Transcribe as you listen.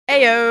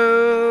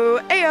Ayo!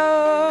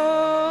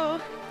 Ayo!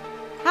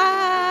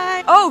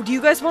 Hi! Oh, do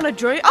you guys want to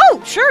join?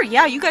 Oh, sure,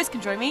 yeah, you guys can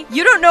join me.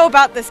 You don't know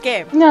about this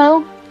game.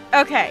 No.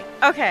 Okay,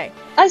 okay.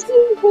 I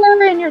see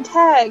horror in your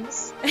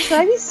tags. Should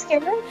I be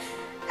scared?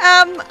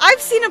 I've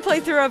seen a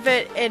playthrough of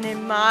it, and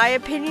in my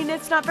opinion,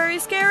 it's not very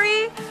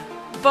scary,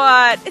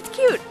 but it's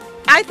cute.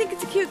 I think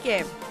it's a cute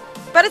game.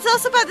 But it's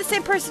also by the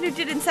same person who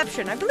did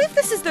Inception. I believe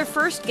this is their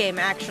first game,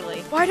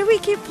 actually. Why do we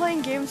keep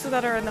playing games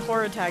that are in the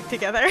horror tag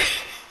together?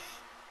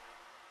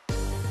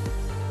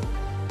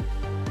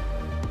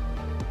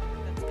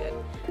 That's good.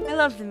 I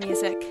love the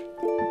music.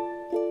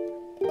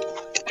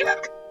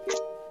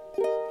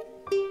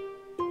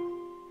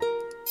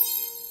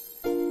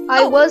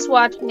 I was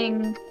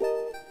watching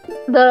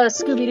the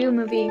Scooby-Doo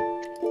movie,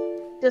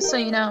 just so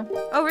you know.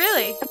 Oh,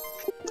 really?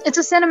 It's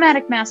a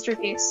cinematic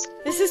masterpiece.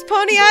 This is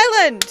Pony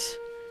Island!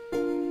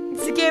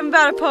 It's a game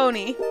about a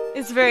pony.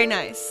 It's very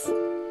nice.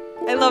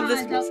 I love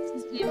this. This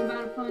game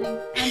about a pony.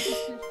 Well,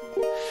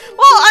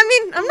 I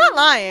mean, I'm not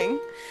lying.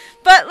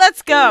 But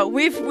let's go.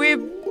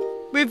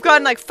 We've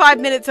gone like 5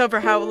 minutes over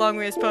how long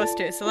we were supposed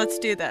to, so let's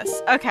do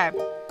this. Okay.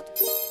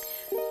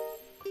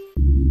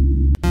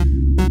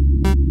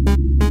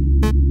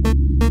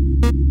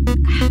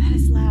 That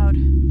is loud.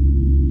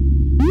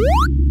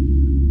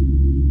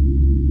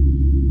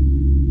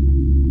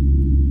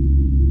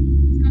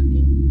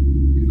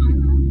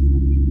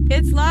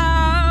 It's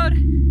loud.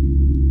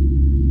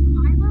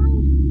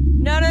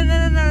 No.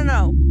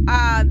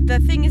 The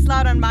thing is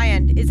loud on my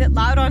end. Is it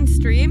loud on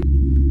stream?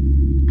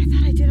 I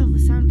thought I did all the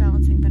sound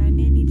balancing, but I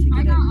may need to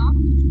get it.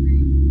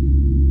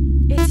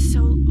 It's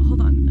so.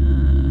 Hold on.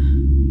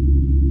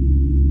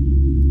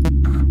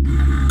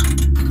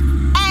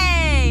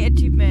 Hey,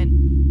 achievement.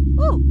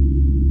 Ooh.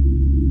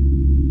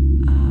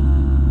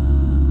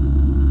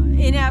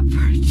 In-app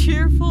for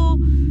cheerful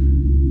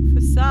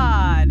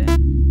facade.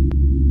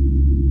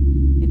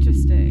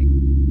 Interesting.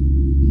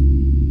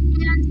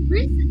 And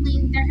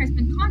recently there has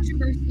been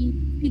controversy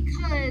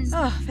because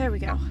there we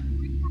go.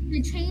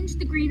 They changed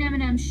the green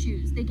M&M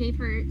shoes. They gave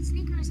her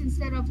sneakers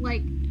instead of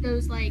like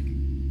those like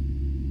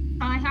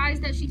thigh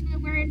highs that she's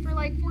been wearing for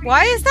like 40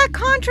 Why years. is that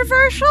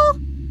controversial?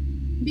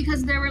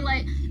 Because they were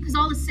like, because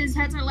all the cis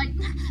heads are like,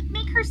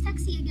 make her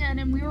sexy again,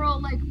 and we were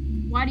all like,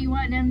 why do you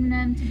want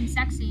M&M to be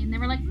sexy? And they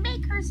were like,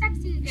 make her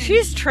sexy again.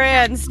 She's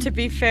trans, to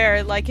be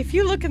fair. Like, if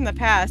you look in the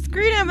past,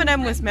 green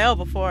M&M was male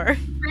before.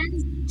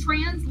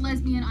 Trans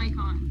lesbian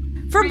icon.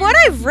 From what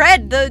I've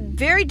read, the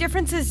very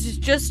difference is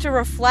just to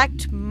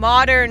reflect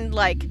modern,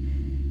 like,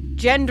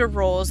 gender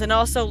roles and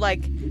also,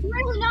 like... It's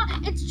really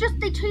not. It's just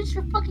they changed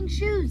her fucking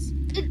shoes.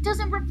 It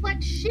doesn't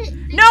reflect shit.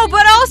 No,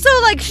 but also,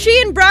 like, she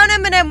and Brown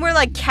M&M were,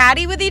 like,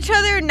 catty with each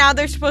other, and now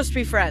they're supposed to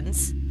be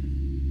friends.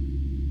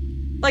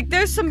 Like,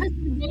 there's some... Because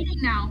they're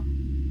dating now.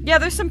 Yeah,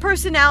 there's some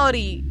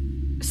personality...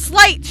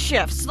 slight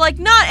shifts. Like,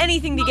 not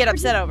anything to get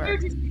upset over. They're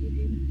just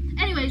dating.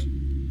 Anyways,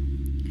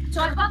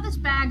 so I bought this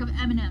bag of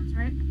M&Ms,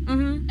 right?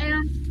 Mm-hmm.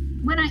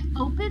 And when I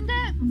opened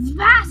it,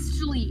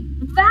 vastly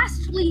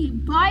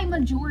by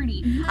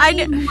majority,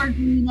 way more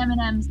green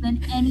M&Ms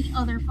than any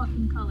other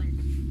fucking color.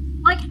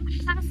 Like,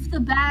 half the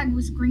bag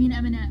was green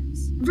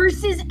M&Ms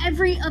versus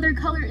every other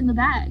color in the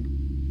bag.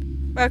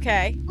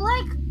 Okay.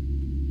 Like,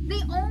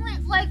 they only,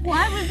 like,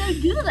 why would they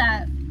do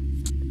that?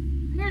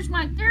 Here's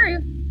my theory.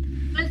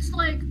 It's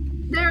like,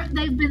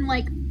 they've been,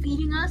 like,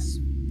 feeding us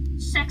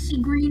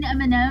sexy green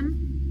M&M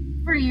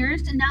for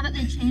years, and now that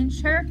they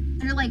changed her,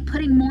 they're, like,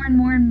 putting more and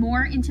more and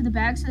more into the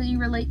bag so that you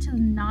relate to the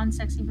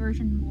non-sexy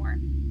version more.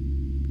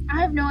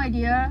 I have no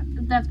idea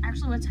if that's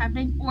actually what's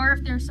happening, or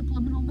if there's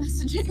subliminal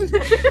messaging.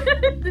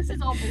 This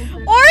is all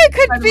bullshit. Or it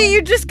could be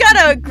you just got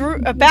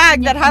a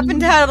bag that happened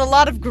to have a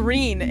lot of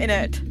green in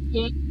it.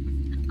 Yeah.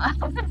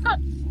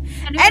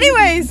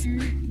 Anyways,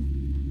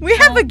 we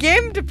have a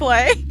game to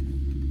play.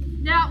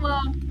 Yeah,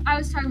 well, I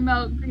was talking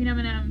about green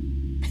M&M.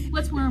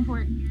 What's more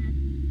important here?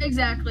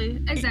 Exactly.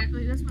 That's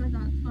what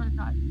I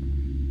thought.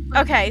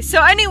 Okay,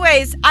 so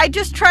anyways, I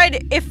just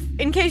tried,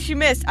 in case you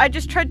missed, I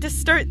just tried to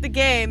start the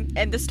game,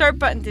 and the start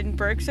button didn't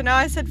work, so now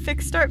I said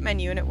fix start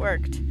menu, and it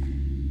worked.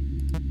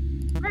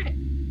 Right.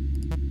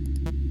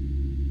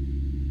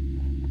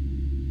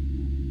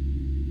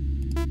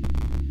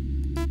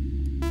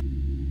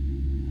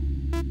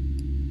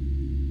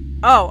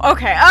 Oh,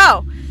 okay,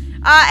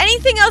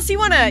 anything else you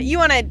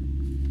wanna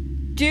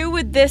do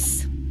with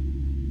this?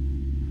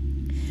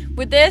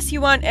 With this, you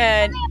want,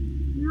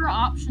 Your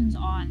options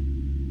on.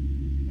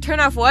 Turn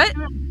off what?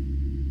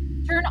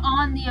 Turn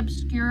on the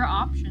obscure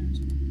options.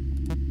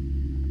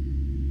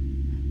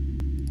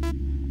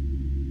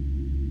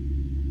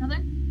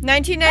 Nothing?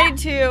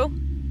 1992. Yeah.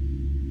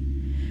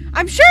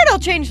 I'm sure it'll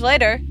change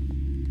later.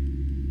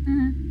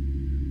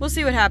 Mm-hmm. We'll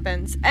see what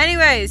happens.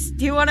 Anyways,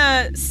 do you want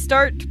to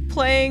start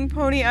playing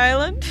Pony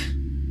Island?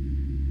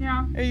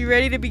 Yeah. Are you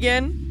ready to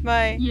begin?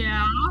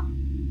 Yeah.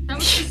 That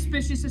was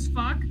suspicious as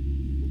fuck.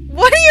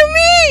 What do you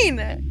mean?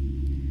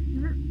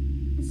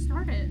 Just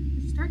start it.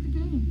 Just start the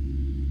game.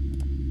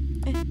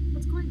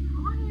 What's going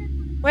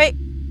on? Wait.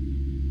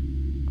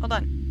 Hold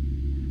on.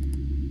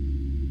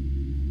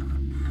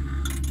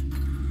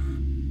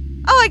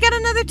 I got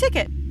another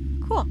ticket.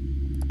 Cool.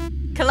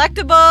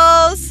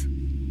 Collectibles.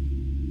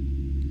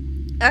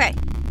 Okay.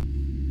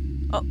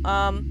 Oh,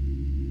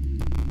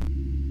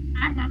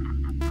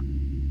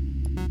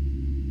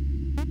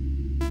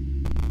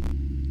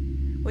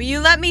 will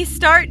you let me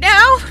start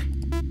now?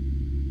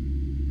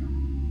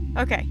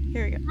 Okay,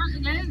 here we go.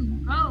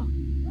 Go.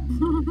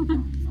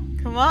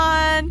 Come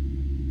on.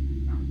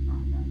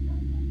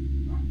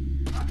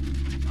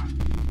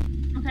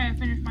 Okay, I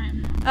finished my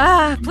M&M.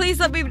 Ah, please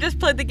let me just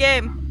play the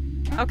game.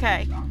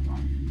 Okay.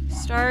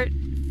 Start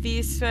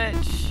V switch.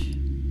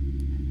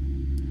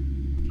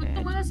 What's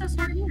the one that says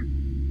start here?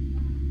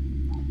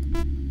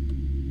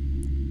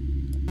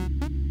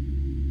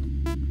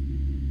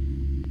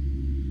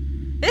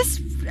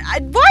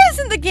 Why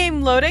isn't the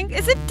game loading?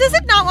 Does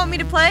it not want me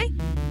to play?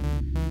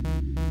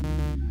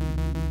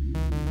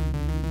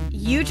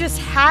 You just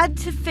had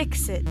to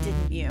fix it,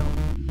 didn't you?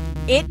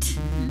 It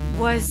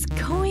was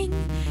going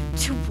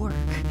to work.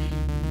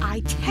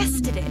 I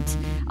tested it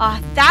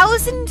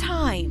 1,000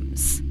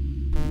 times.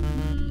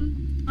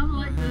 I don't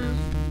like this.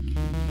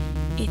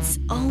 It's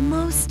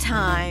almost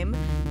time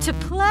to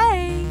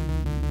play.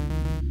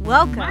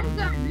 Welcome Mine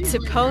got really to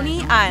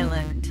Pony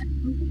Island.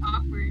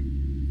 Awkward.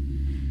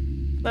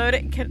 Load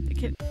it.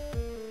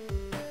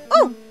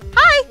 Oh,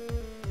 hi.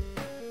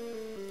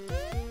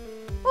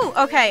 Oh,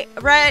 okay.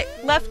 Right,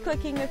 left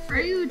clicking.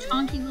 Are you a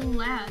chunky little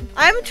lad?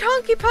 I'm a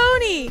chunky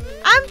pony.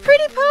 I'm a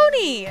pretty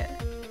pony.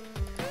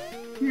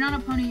 You're not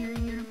a pony, you're a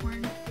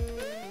unicorn.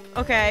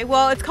 Okay,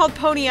 well, it's called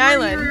Pony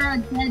Island. You're a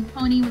dead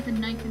pony with a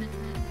knife in its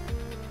head.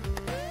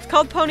 It's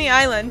called Pony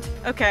Island.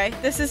 Okay,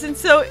 this isn't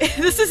so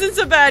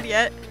bad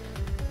yet.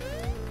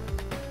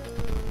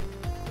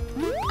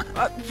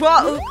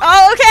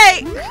 Oh,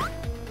 okay.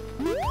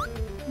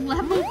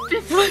 Level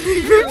 50. 50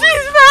 is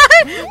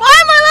fine. Why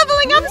am I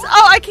leveling up?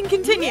 Oh, I can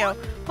continue.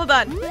 Hold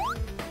on.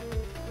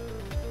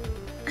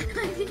 I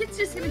think it's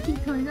just gonna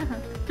keep going up.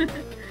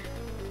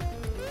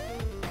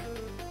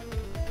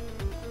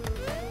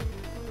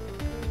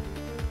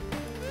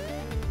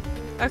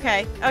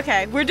 Okay,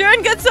 we're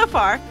doing good so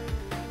far.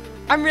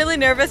 I'm really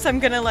nervous I'm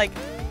gonna like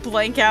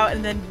blank out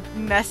and then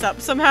mess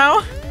up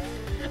somehow.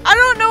 I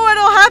don't know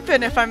what'll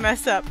happen if I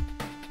mess up.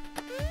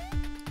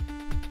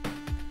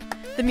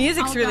 The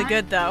music's really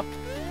good though.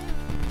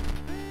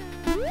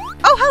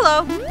 Oh,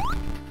 hello!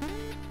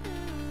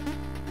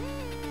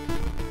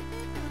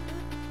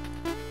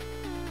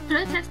 Should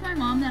I text my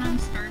mom that I'm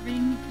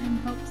starving in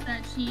hopes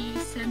that she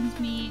sends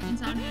me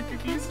insomnia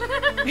cookies?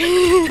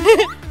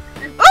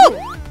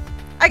 Oh!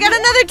 I got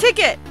another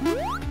ticket!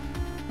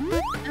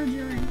 Oh,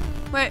 joy.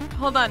 Wait,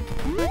 hold on.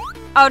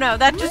 Oh no,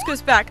 that just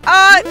goes back.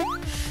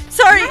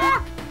 Sorry!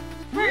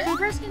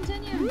 Press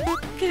continue.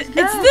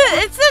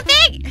 It's the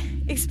thing!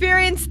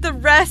 Experience the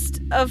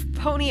rest of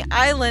Pony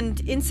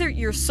Island. Insert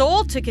your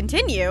soul to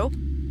continue.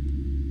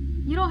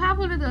 You don't have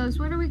one of those.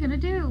 What are we gonna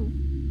do?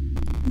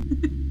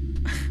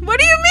 What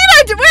do you mean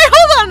I do? Wait,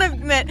 hold on a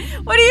minute.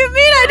 What do you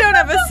mean I don't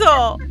have a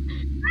soul?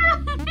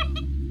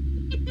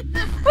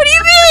 What do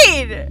you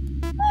mean?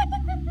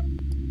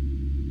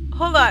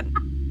 Hold on.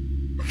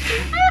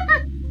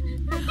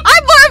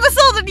 I'm more of a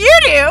soul than you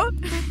do.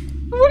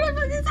 What the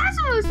fuck is that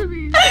supposed to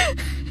be?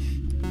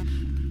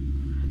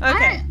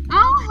 Okay.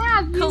 I'll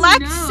have you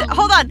Collect. know.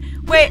 Hold on.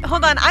 Wait,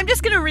 hold on. I'm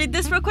just gonna read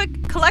this real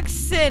quick. Collect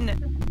sin.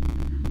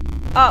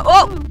 Oh.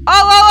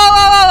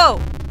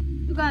 Oh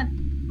god.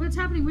 What's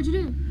happening? What'd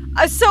you do?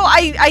 So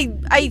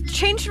I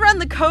changed around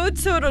the code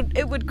so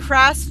it would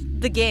crash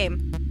the game.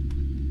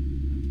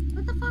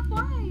 What the fuck?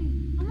 Why?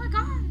 Oh my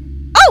god.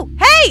 Oh,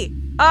 hey.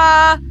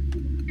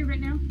 Here right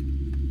now.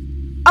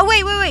 Oh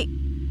wait.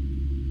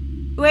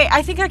 Wait,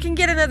 I think I can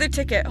get another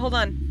ticket. Hold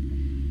on.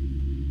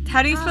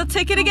 How do you spell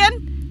ticket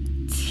again?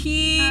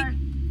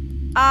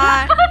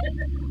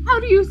 How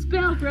do you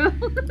spell, bro?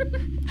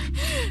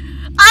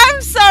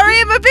 I'm sorry,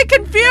 I'm a bit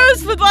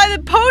confused with why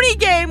the pony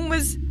game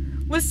was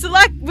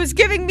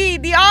giving me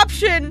the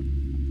option.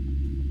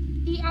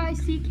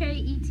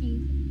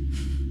 T-I-C-K-E-T.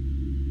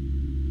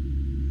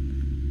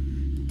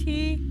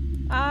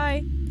 T-I-C-K-E-T.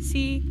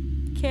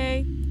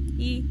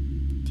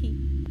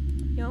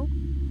 Yo.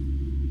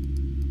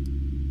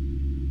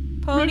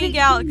 Pony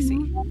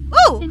Galaxy.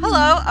 Oh,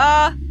 hello.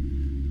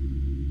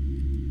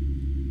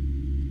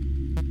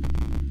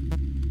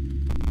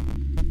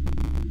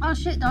 Oh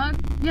shit, dog.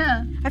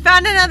 Yeah. I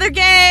found another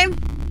game.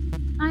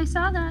 I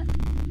saw that.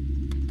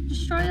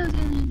 Destroy those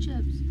alien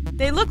ships.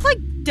 They look like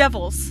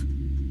devils.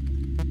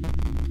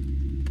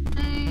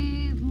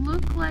 They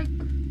look like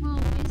little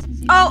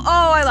faces.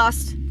 Oh, I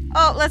lost.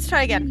 Oh, let's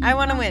try again. I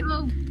want to win.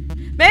 Oh.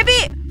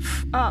 Maybe.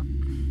 Oh.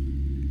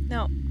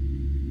 No.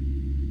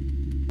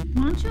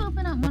 Why don't you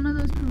open up one of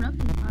those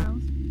corrupted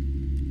files?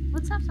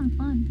 Let's have some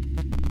fun.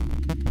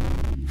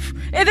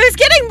 There's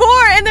getting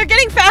more, and they're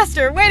getting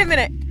faster. Wait a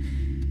minute.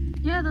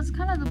 Yeah, that's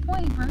kind of the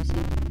point, Percy.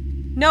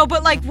 No,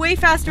 but like way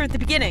faster at the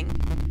beginning.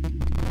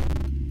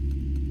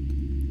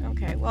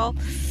 Okay, well.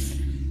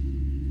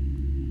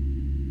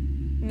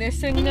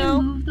 Missing Can no.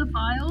 you move the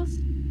files?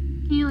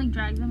 Can you like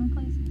drag them in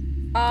places?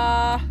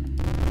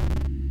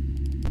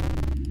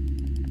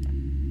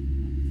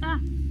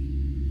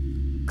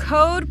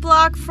 Code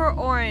block for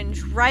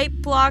orange. Right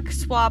block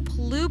swap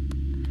loop.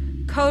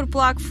 Code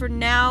block for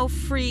now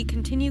free.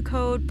 Continue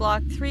code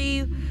block 3.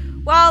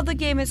 While the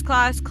game is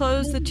class,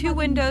 close the 2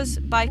 windows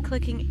by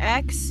clicking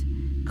X.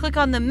 Click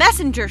on the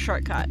messenger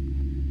shortcut.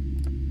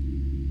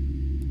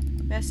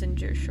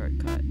 Messenger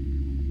shortcut.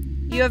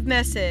 You have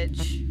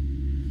message.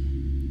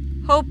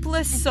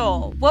 Hopeless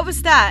soul. What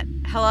was that?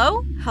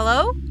 Hello?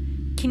 Hello?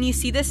 Can you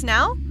see this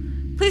now?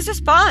 Please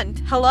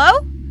respond.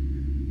 Hello?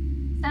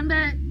 Send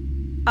back.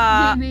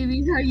 Hey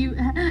baby,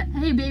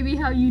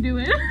 how you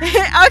doing?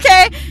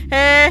 Okay.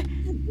 Hey,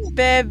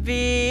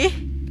 baby.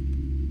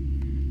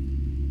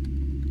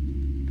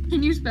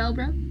 Can you spell,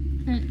 bro?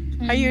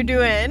 How you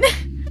doing?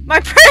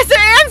 My prayers are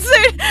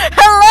answered.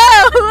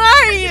 Hello. Who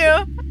are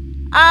you?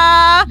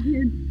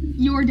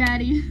 Your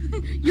daddy.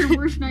 Your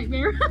worst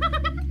nightmare.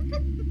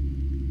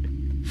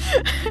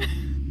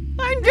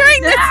 I'm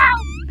doing this.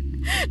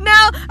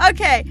 No.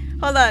 Okay.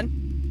 Hold on.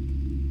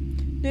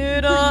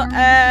 Noodle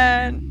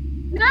and.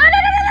 No.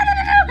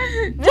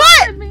 What?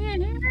 Don't let me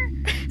in here.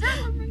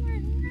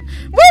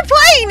 We're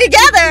playing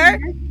together.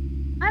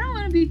 I don't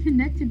want to be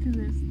connected to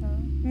this though.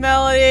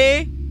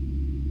 Melody.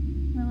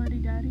 Melody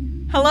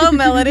daddy. Hello,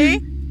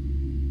 Melody.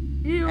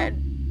 Ew.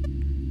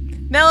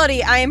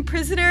 Melody, I am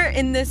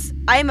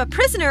a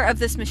prisoner of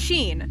this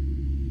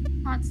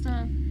machine. Hot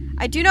stuff.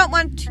 I do not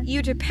want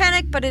you to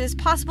panic, but it is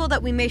possible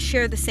that we may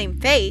share the same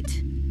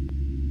fate.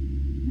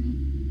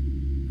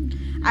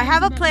 I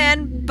have a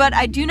plan, but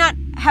I do not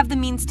have the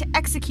means to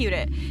execute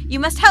it. You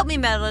must help me,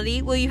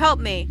 Melody. Will you help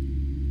me?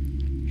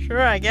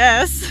 Sure, I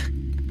guess.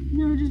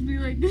 No, just be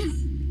like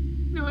this.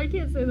 No, I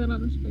can't say that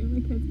on the stream. I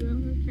can't say that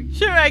on the stream.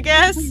 Sure, I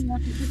guess.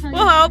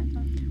 We'll help.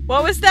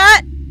 What was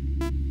that?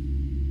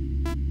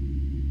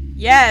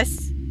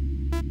 Yes.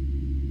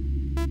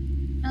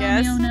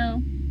 Yes. Oh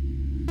no.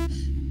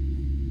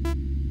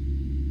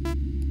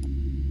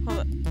 Hold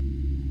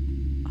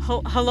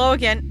on. Hello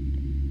again.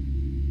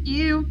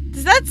 Ew.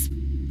 Does that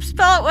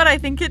spell out what I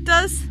think it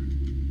does?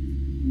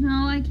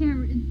 No, I can't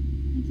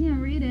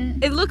read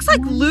it. It looks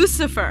like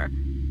Lucifer.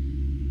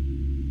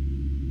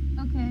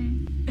 Okay.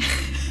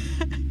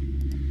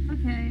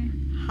 Okay.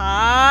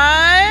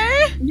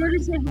 Hi. You're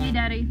just saying, hey,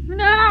 daddy.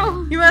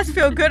 No. You must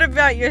feel good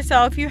about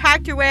yourself. You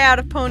hacked your way out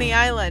of Pony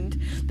Island.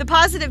 The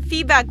positive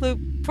feedback loop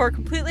for a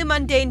completely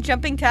mundane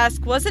jumping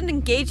task wasn't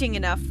engaging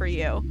enough for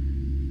you.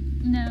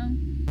 No.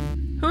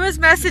 Who is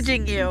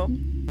messaging you?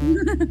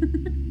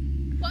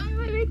 Why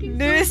am I making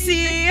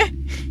Lucy.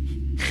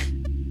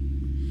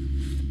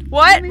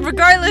 What?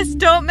 Regardless,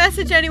 don't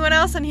message anyone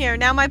else on here.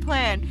 Now my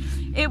plan.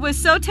 It was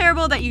so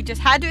terrible that you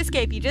just had to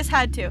escape. You just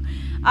had to.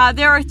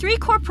 There are 3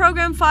 core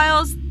program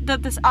files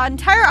that this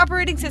entire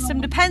operating system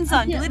depends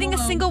on. Deleting a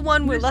single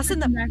one will lessen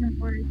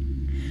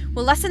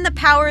the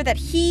power that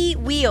he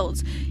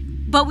wields.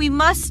 But we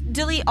must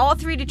delete all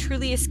 3 to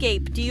truly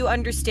escape. Do you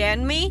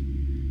understand me?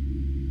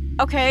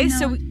 Okay, No,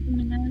 so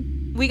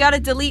we gotta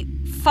delete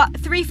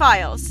 3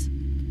 files.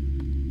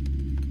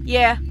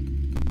 Yeah.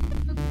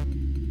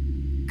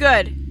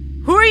 Good.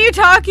 Who are you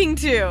talking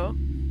to?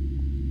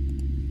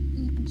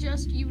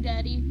 Just you,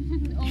 daddy.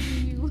 Only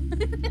you.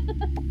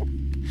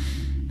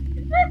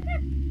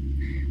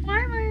 Why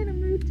am I in a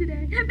mood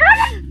today?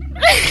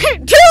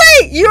 Too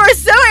late! You are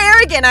so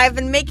arrogant. I've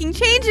been making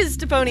changes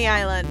to Pony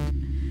Island.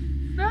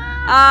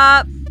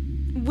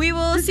 We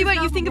will see what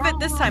you think of it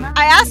this time.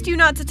 I asked you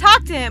not to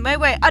talk to him.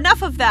 Wait,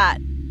 enough of that.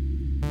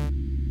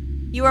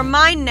 You are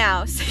mine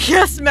now.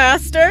 Yes,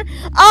 master.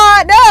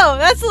 No,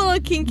 that's a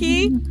little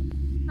kinky.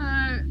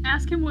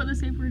 Ask him what the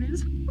safe word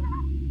is.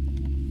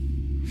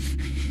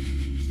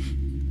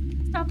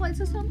 Stoplight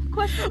system?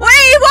 Question mark?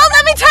 Wait, it won't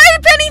let me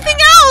type anything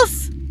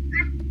else!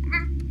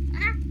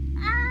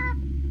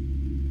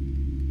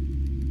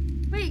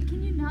 Wait,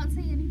 can you not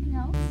say anything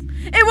else?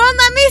 It won't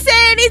let me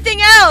say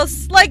anything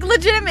else! Like,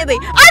 legitimately.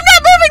 I'm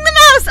not moving the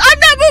mouse! I'm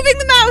not moving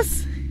the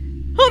mouse!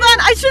 Hold on,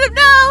 I should have...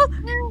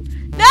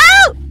 No!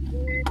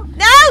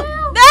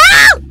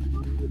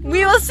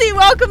 We will see.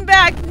 Welcome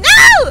back.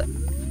 No!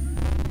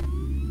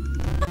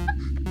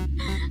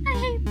 I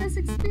hate this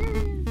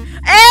experience.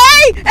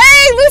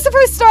 Hey,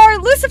 Lucifer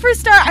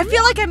Star. I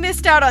feel like I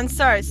missed out on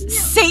stars.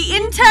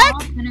 Satan Tech?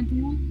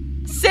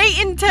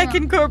 Satan Tech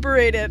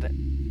Incorporated.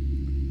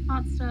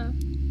 Hot stuff.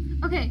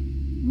 Okay,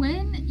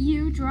 when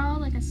you draw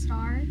like a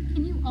star,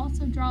 can you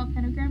also draw a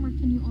pentagram, or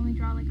can you only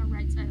draw like a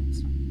right side of the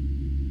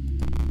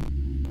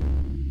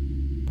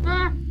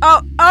star?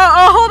 Oh,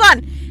 hold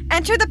on.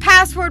 Enter the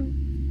password,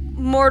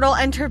 mortal.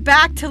 Enter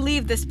back to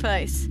leave this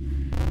place.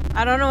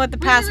 I don't know what the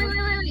password...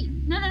 Wait.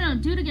 No.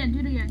 Do it again.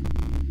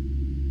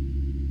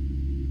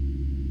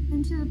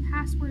 Enter the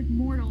password,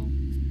 mortal.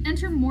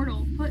 Enter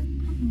mortal. Put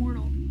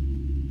mortal.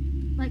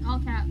 Like all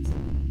caps.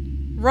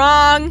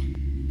 Wrong.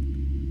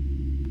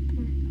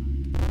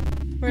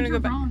 We're gonna go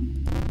back. Wrong.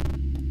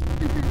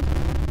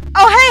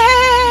 Oh,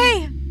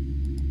 hey!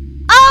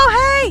 Oh,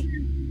 hey!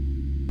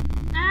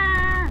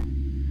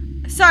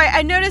 Sorry,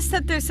 I noticed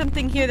that there's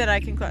something here that I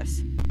can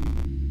close.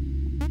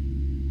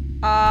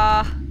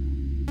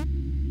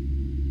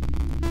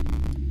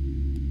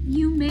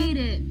 You made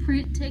it.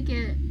 Print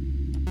ticket.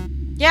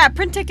 Yeah,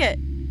 print ticket.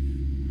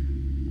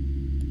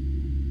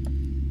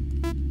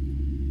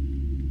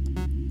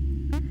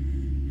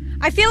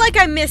 I feel like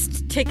I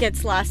missed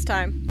tickets last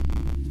time.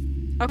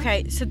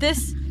 Okay, so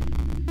this...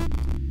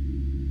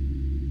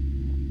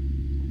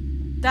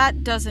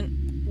 That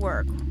doesn't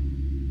work.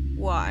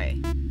 Why?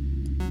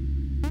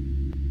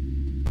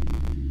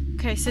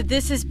 Okay, so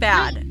this is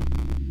bad.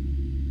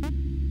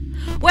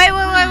 Wait.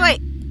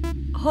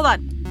 Hold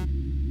on.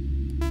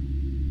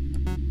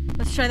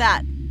 Let's try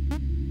that.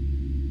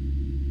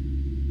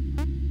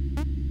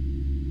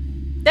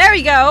 There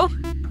we go.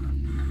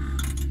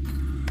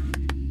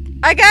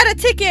 I got a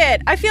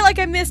ticket. I feel like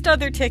I missed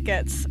other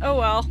tickets. Oh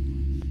well.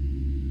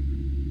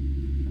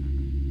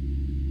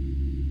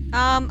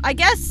 I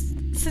guess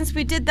since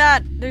we did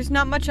that, there's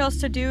not much else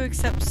to do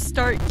except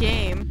start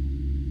game.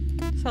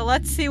 So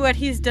let's see what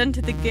he's done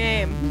to the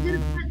game. We could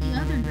have put the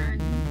other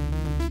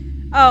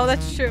dragon. Oh,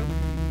 that's true.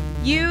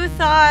 You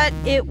thought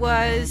it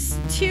was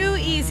too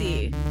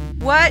easy.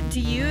 What do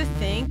you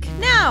think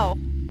now?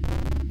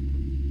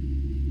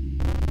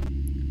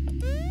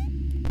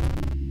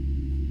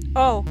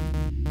 Oh,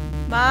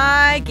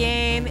 my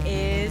game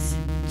is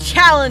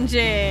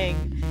challenging,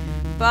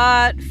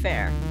 but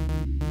fair.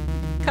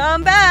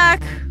 Come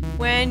back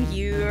when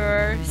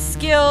your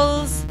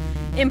skills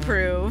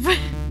improve,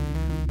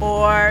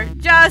 or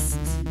just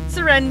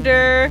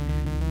surrender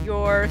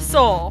your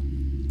soul.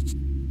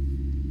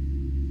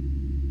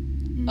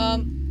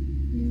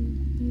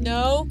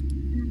 No.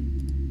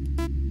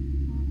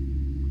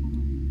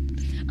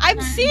 I'm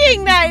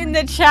seeing that in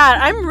the chat.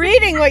 I'm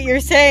reading what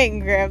you're saying,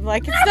 Grim.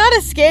 Like, it's not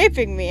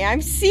escaping me.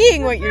 I'm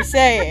seeing what you're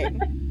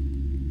saying.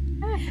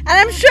 And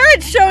I'm sure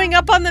it's showing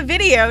up on the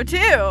video, too.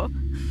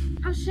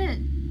 Oh, shit.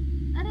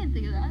 I didn't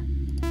think of that.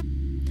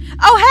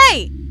 Oh,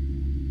 hey!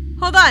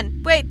 Hold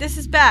on. Wait, this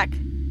is back.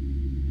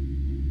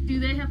 Do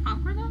they have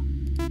popcorn, though?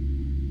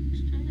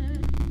 Shit.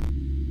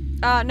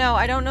 No,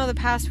 I don't know the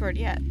password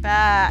yet.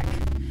 Back.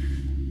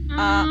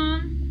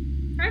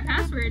 Try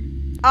password.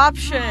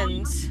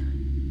 Options.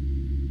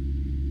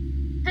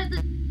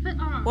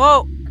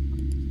 Whoa.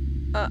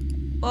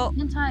 Well.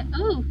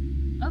 Ooh.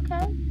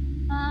 Okay.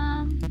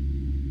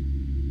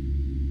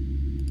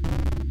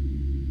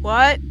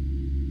 What?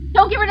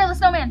 Don't get rid of the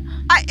snowman.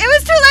 It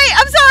was too late.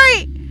 I'm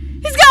sorry.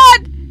 He's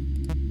gone.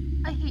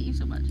 I hate you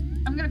so much.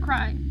 I'm gonna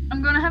cry.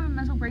 I'm gonna have a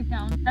mental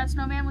breakdown. That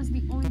snowman was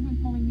the only thing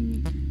holding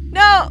me.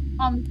 No.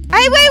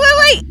 Hey, wait.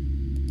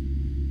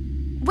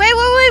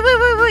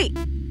 Wait.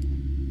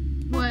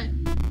 What?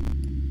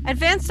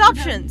 Advanced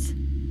options.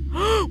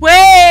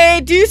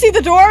 Wait, do you see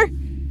the door?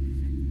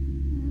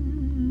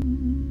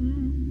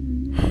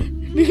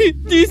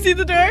 Do you see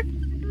the door?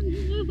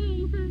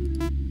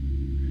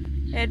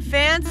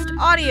 Advanced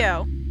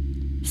audio.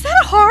 Is that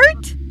a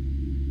heart?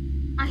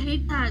 I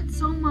hate that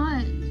so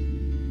much.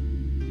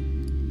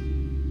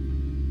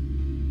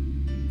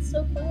 It's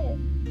so quiet.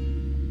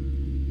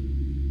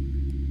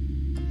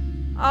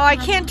 Oh, I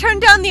can't turn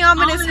down the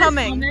ominous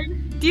humming.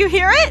 Do you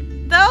hear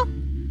it, though?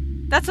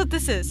 That's what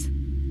this is.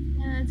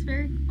 Yeah, it's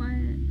very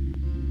quiet.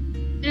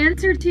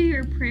 Answer to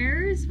your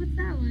prayers? What's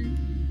that one?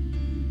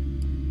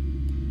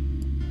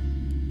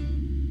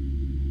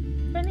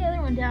 Turn the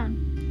other one down.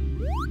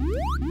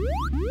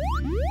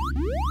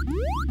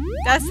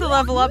 That's the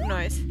level up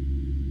noise.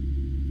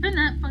 Turn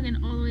that fucking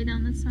all the way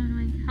down. That's so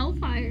annoying.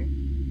 Hellfire.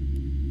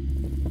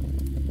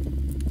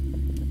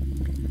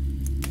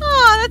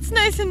 Oh, that's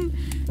nice and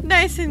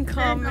Very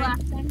calming.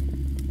 relaxing.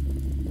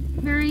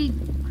 Very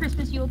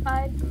Christmas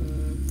Yuletide.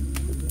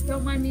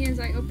 Don't mind me as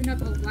I open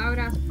up a loud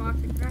ass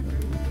box of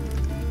crackers.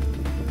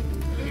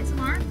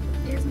 ASMR?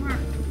 ASMR.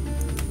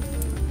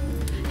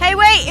 Hey,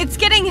 wait, it's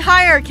getting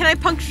higher. Can I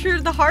puncture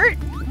the heart?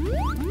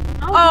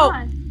 Oh.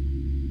 God.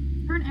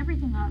 Turn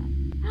everything off.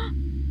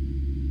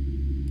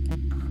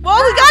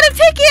 Well, we got a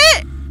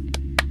ticket!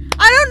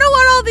 I don't know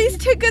what all these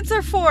tickets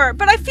are for,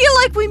 but I feel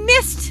like we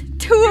missed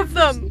 2 of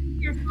them.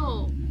 Your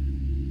soul.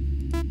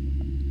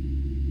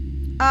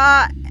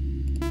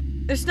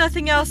 There's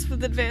nothing else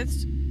with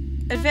advanced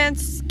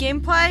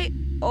gameplay.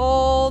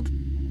 Hold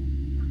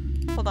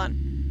on.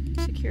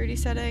 Security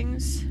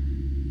settings.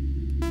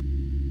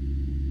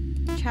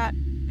 Chat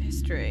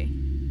history.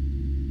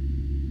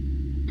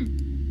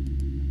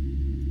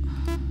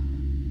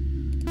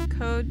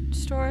 Code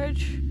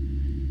storage.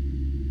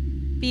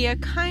 Be a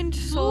kind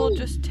soul,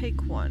 just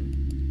take one.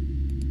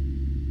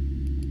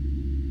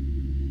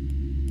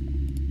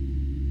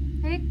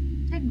 Take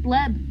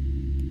Bleb.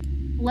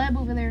 Bleb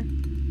over there.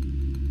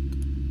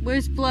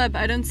 Where's Bleb?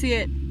 I don't see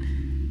it.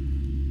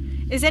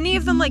 Is any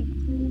of them like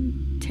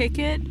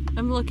ticket?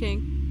 I'm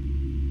looking.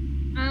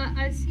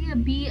 I see a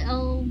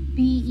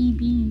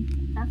BLBEB.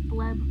 That's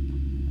Bleb.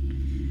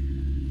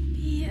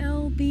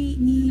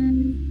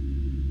 BLBE.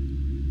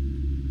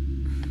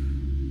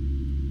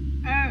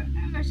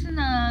 It's in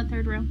the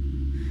 3rd row.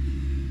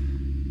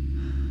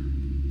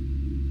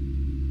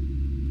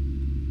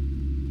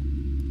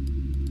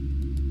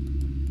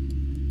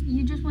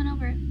 You just went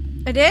over it.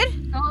 I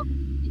did? Oh,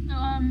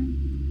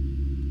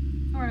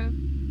 sort of.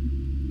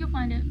 You'll find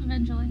find it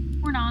eventually.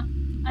 Or not.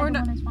 Or Either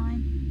not. one is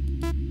fine.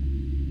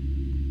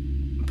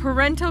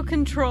 Parental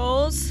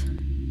controls.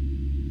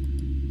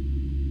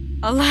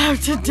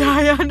 Allowed to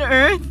die on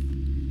Earth?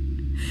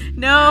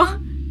 No.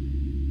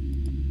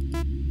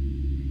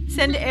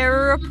 Send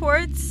error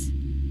reports?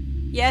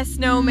 Yes,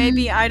 no,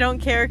 maybe, I don't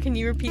care. Can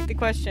you repeat the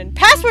question?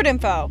 Password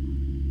info!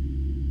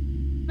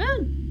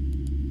 Ooh.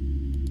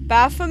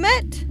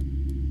 Baphomet?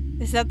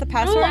 Is that the Ooh,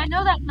 password? I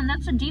know that one.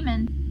 That's a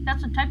demon.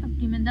 That's a type of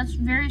demon. That's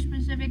very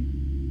specific.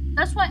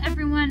 That's what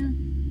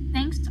everyone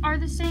thinks are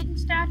the Satan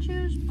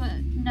statues, but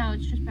no,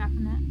 it's just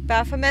Baphomet.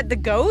 Baphomet the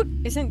goat?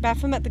 Isn't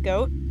Baphomet the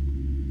goat?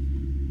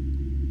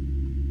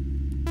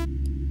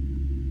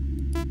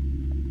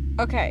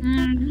 Okay.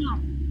 No.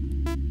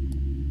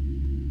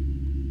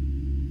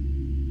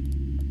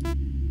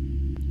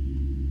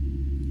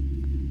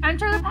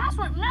 Enter the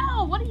password.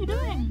 No, what are you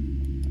doing?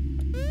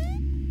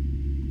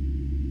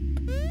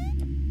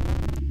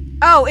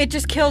 Oh, it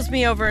just kills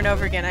me over and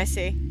over again, I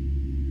see.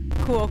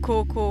 Cool,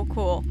 cool, cool,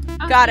 cool.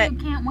 Oh, Got so it. You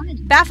can't win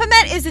it.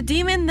 Baphomet is a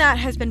demon that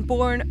has been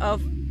born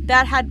of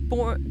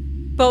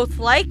both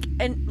light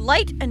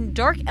and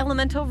dark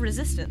elemental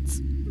resistance.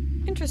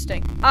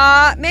 Interesting.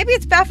 Maybe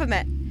it's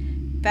Baphomet.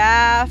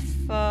 Met?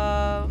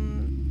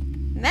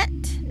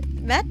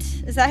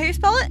 Is that how you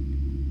spell it?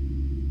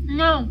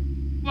 No.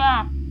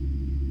 Yeah.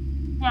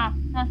 Yeah,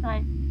 that's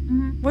right.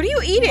 Mm-hmm. What are you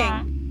eating?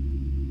 Yeah.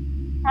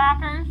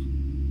 Crackers.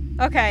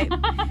 Okay.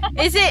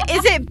 Is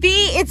it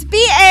B? It's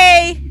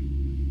B-A.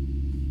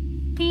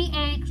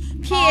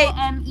 P-H-O-M-E-T.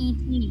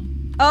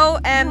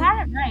 O-M. You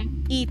had it right.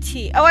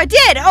 E-T. Oh, I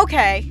did.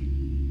 Okay.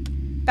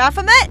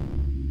 Baphomet?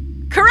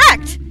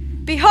 Correct.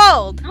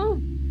 Behold.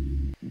 Ooh.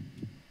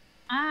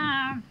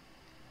 Oh.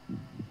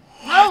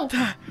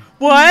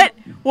 What?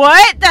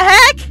 What the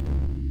heck?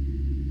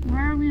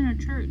 Why are we in a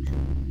church?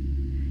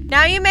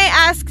 Now you may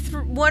ask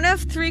one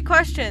of 3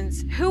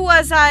 questions. Who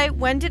was I?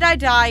 When did I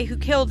die? Who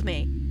killed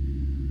me?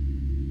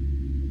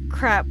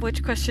 Crap,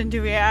 which question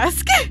do we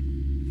ask?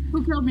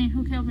 Who killed me?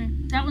 Who killed me?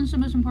 That one's the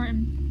most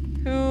important.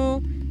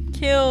 Who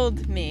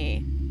killed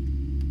me?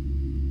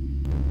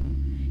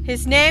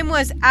 His name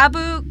was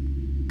Abu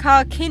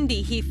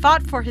Kindi. He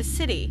fought for his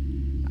city.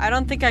 I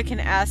don't think I can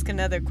ask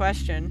another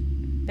question.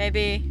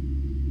 Maybe.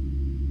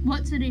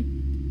 What city?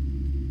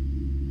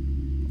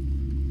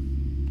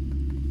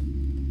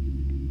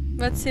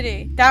 What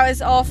city? That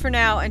is all for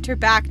now. Enter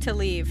back to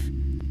leave.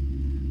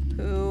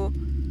 Who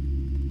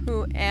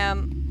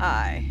am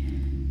I?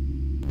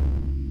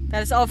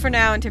 That is all for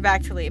now. Enter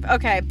back to leave.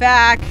 Okay,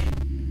 back.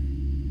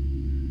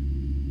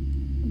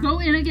 Go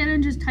in again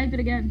and just type it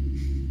again.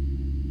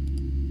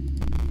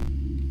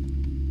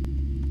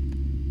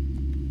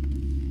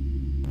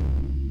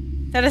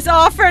 That is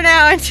all for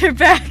now. Enter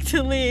back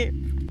to leave.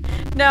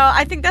 No,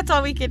 I think that's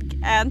all we could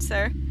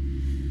answer.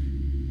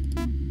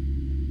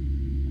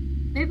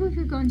 Maybe we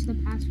could go into the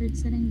password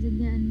settings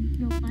again.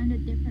 You'll find a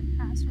different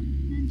password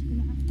into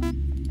that one.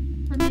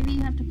 But maybe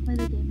you have to play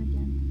the game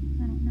again.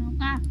 I don't know.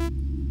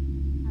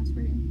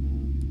 Password info.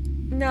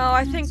 No,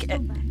 I think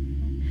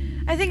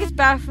it's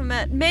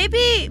Baphomet.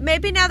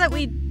 Maybe now that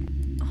we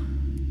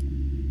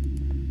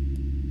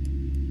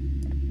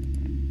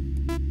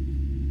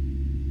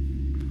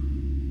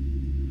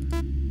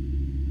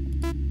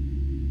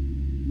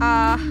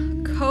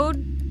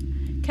code.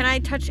 Can I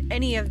touch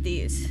any of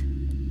these?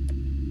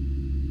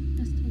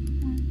 Just take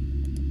one.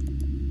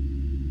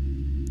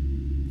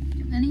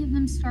 Do any of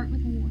them start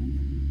with a 1?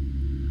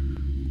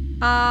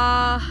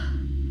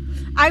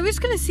 I was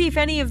gonna see if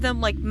any of them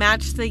like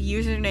match the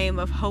username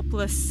of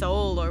Hopeless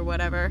Soul or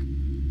whatever. I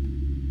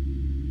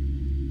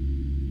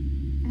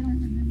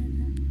don't remember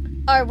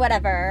that. Or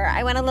whatever.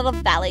 I went a little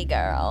valley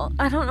girl.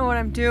 I don't know what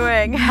I'm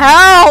doing.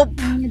 Help!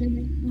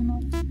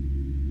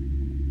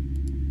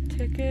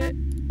 Ticket.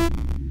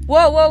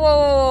 Whoa, whoa, whoa,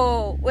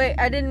 whoa, whoa. Wait,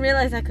 I didn't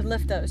realize I could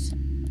lift those.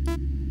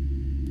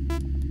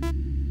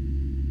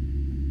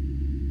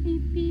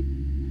 Beep, beep.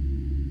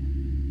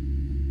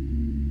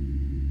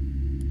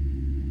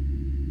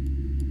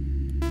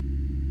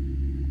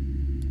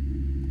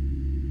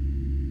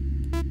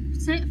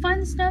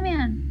 Find the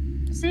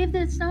snowman. Save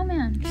the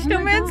snowman. Oh my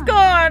Snowman's God.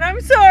 gone.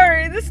 I'm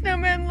sorry. The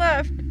snowman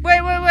left.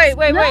 Wait.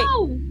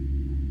 No!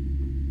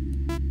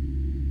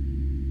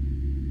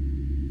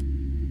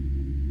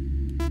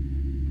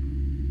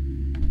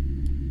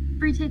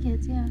 Free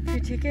tickets, yeah.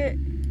 Free ticket?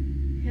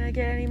 Can I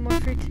get any more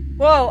free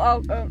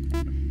Whoa, oh.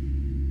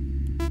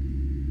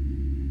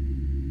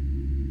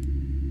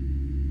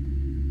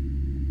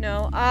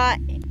 No,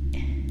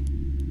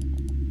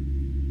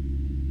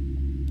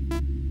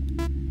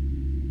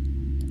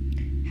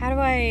 how do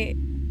I...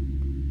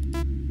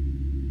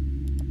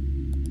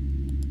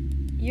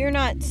 You're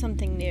not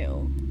something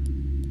new.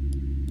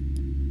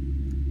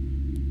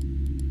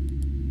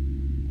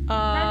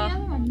 Try the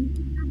other one.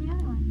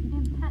 You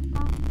didn't pet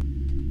off.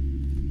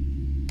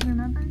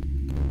 Remember?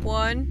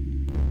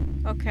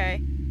 1.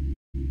 Okay.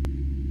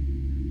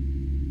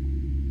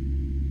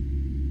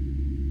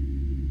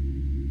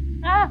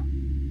 Ah!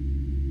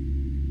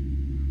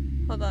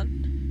 Hold on.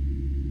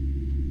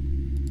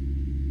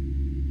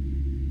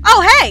 Oh,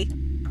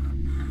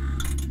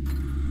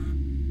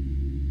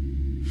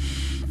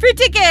 Free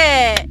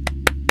ticket!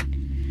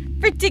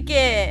 Free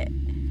ticket!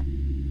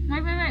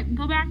 Wait.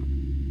 Go back.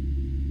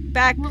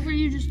 Back. What were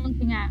you just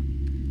looking at?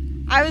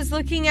 I was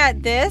looking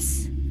at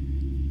this.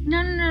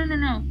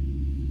 No.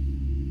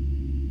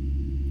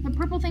 The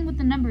purple thing with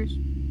the numbers.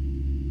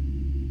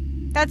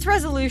 That's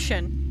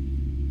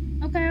resolution.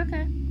 Okay.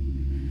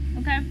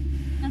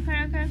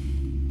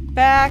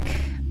 Back.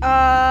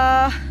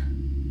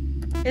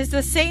 Is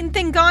the Satan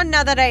thing gone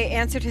now that I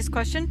answered his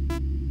question?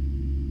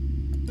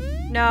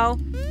 No.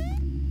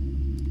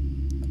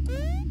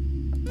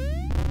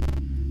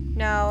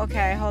 No,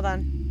 okay, hold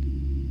on.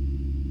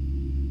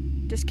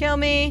 Just kill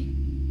me.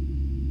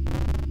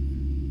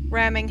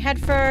 Ramming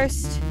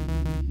headfirst.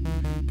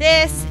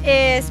 This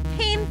is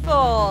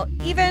painful,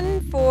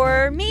 even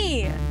for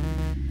me.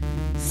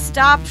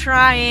 Stop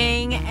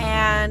trying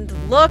and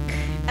look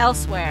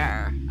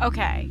elsewhere.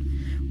 Okay.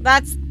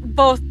 That's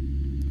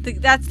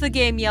that's the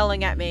game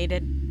yelling at me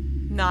to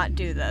not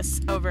do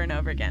this over and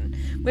over again.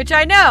 Which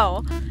I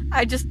know.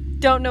 I just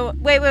don't know.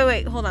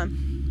 Wait. Hold on.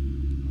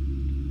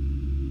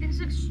 It's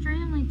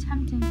extremely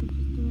tempting to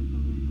just do it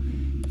over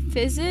and over.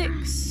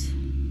 Physics.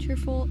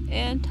 Cheerful.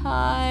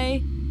 Anti.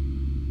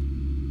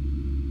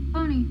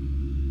 Pony.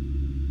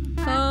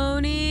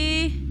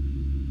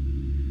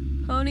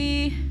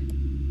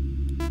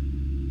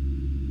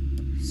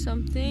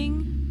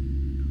 Something.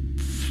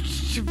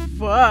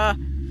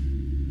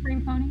 Free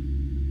pony.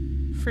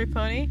 Free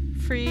pony?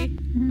 Free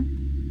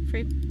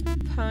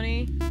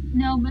pony.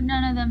 No, but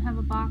none of them have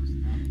a box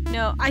though.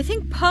 No, I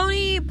think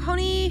pony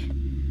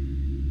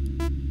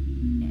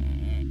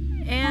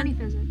and Pony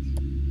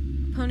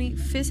physics. Pony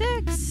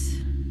physics?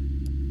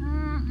 I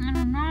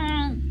don't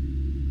know.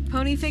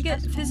 Pony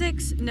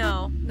physics?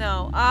 No.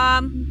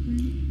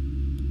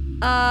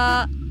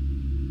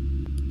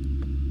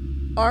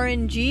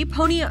 RNG?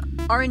 Pony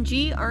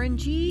RNG?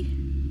 RNG's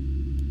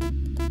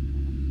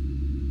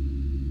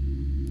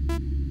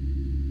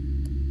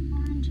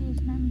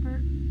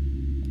member.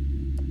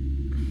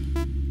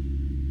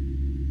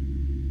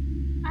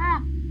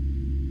 Ah!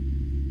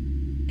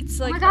 It's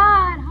like. Oh my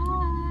god!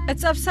 Hi!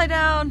 It's upside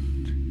down.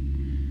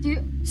 Do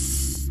you,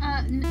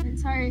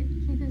 sorry,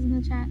 keep this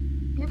in the chat.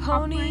 Do you have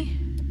Pony.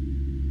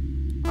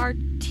 popcorn?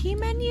 RT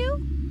menu?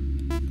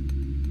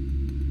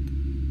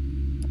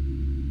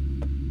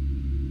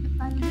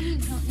 If I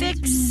leave, he'll answer Fix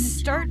me in the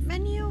start chat.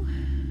 menu?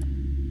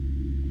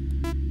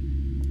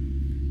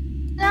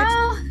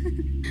 No!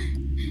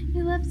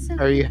 You left so.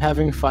 Are you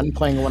having fun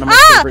playing one of my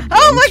favorite games?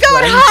 Oh my god,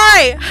 friend?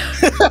 hi!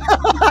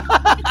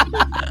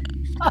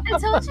 I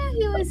told you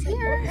he was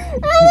here.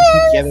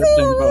 Yeah, they're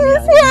playing Pony I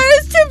Island.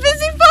 was too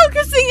busy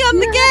focusing on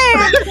the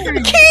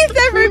game! Keith,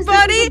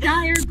 everybody! This is a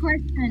dire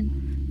question.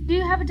 Do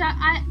you have a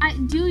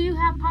do you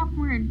have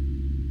popcorn?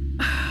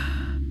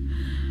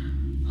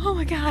 Oh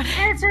my god.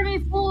 Answer me,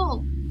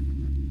 fool!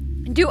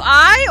 Do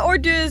I or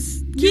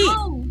does Keith?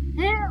 No,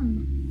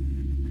 him!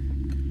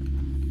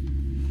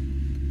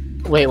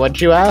 Wait, what'd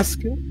you ask?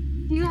 Do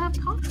you have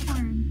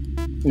popcorn?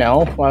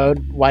 No.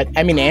 What?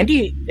 I mean,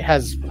 Andy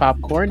has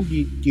popcorn.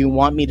 Do you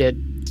want me to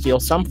steal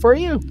some for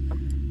you?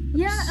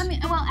 Yeah, I mean,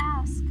 well,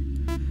 ask.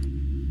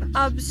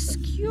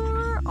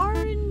 Obscure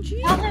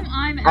RNG? Tell him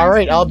I'm asking. All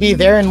right, I'll be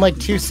there in like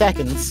 2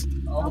 seconds.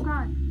 Oh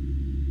god.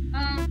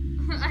 I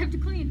have to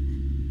clean.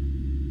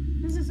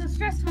 This is so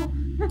stressful.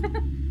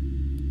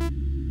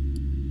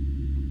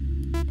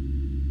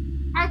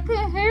 I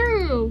can't hear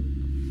you.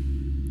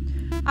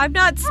 I'm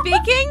not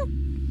speaking?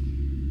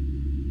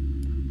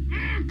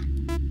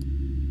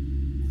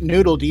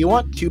 Noodle, do you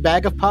want 2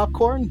 bags of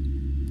popcorn?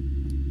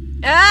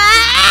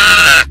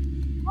 Ah!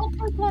 I'll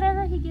take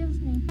whatever he gives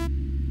me.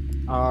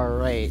 All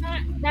right.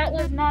 That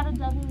was not a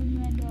double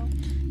innuendo.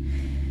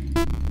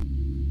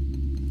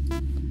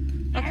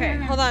 Okay,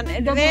 hold on. Double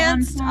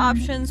Advanced unplanned.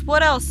 options.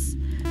 What else?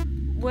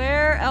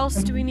 Where else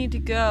do we need to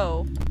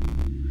go?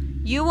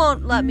 You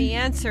won't let me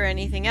answer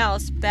anything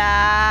else.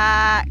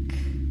 Back.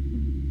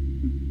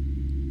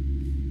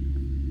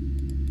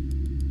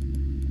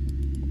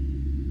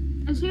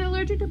 Is he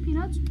allergic to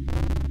peanuts?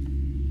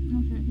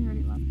 No shit, he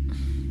already left.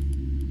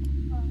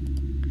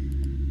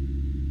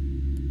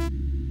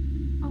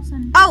 I'll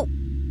send him. Oh!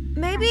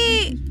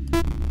 Maybe...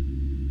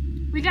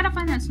 We gotta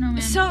find that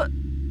snowman. So...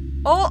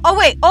 Oh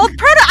wait, old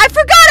proto... I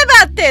forgot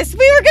about this!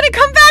 We were gonna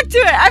come back to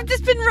it! I've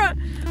just been...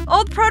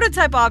 Old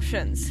prototype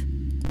options.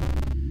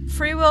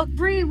 Free will...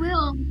 Free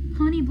will,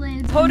 pony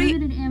blades, Pony-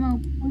 unlimited ammo,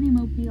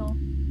 ponymobile.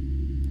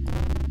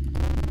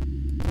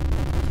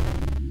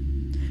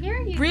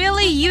 Here you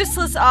Really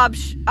useless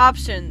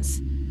options.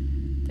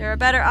 There are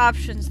better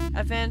options.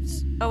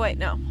 Advanced... Oh wait,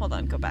 no. Hold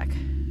on, go back.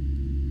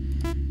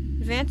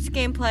 Advanced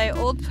gameplay,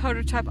 old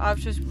prototype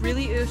options,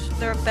 really useful.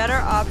 There are better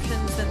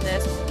options than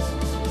this.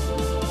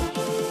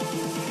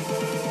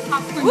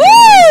 popcorn. Woo!